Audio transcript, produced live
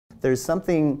There's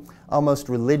something almost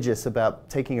religious about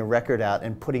taking a record out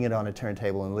and putting it on a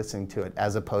turntable and listening to it,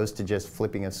 as opposed to just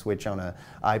flipping a switch on an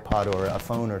iPod or a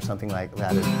phone or something like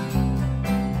that.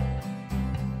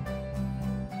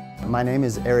 My name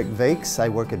is Eric Vakes. I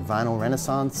work at Vinyl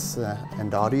Renaissance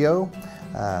and Audio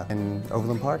in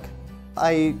Overland Park.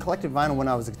 I collected vinyl when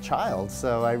I was a child,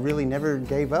 so I really never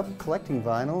gave up collecting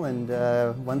vinyl,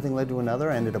 and one thing led to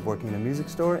another. I ended up working in a music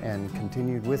store and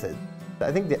continued with it.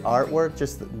 I think the artwork,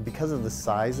 just because of the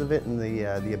size of it and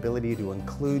the ability to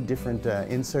include different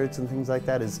inserts and things like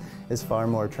that, is far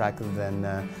more attractive than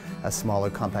a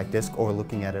smaller compact disc or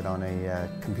looking at it on a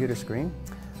computer screen.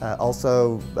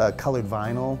 Also, colored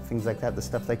vinyl, things like that, the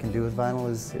stuff they can do with vinyl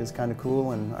is kind of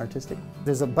cool and artistic.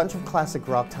 There's a bunch of classic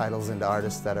rock titles and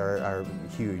artists that are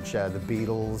huge. The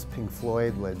Beatles, Pink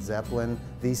Floyd, Led Zeppelin.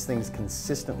 These things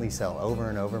consistently sell over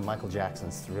and over. Michael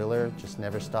Jackson's Thriller just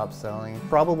never stops selling.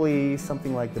 Probably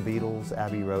something like the Beatles,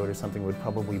 Abbey Road or something would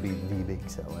probably be the big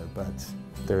seller, but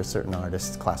there are certain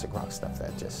artists, classic rock stuff,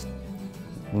 that just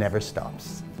never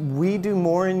stops. We do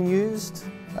more in used.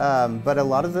 But a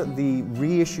lot of the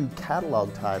reissued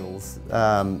catalog titles,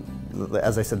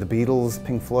 as I said, the Beatles,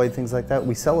 Pink Floyd, things like that,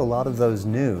 we sell a lot of those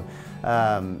new.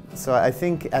 So I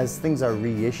think as things are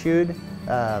reissued,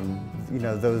 you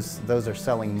know, those are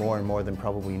selling more and more than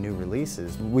probably new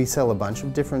releases. We sell a bunch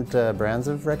of different brands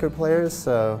of record players,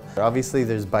 so obviously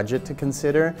there's budget to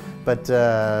consider, but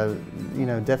you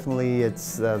know, definitely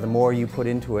it's the more you put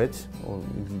into it,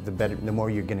 the more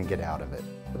you're going to get out of it.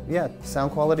 Yeah,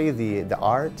 sound quality, the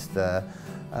art,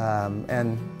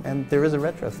 and there is a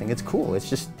retro thing. It's cool. It's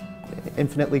just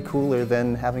infinitely cooler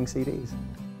than having CDs.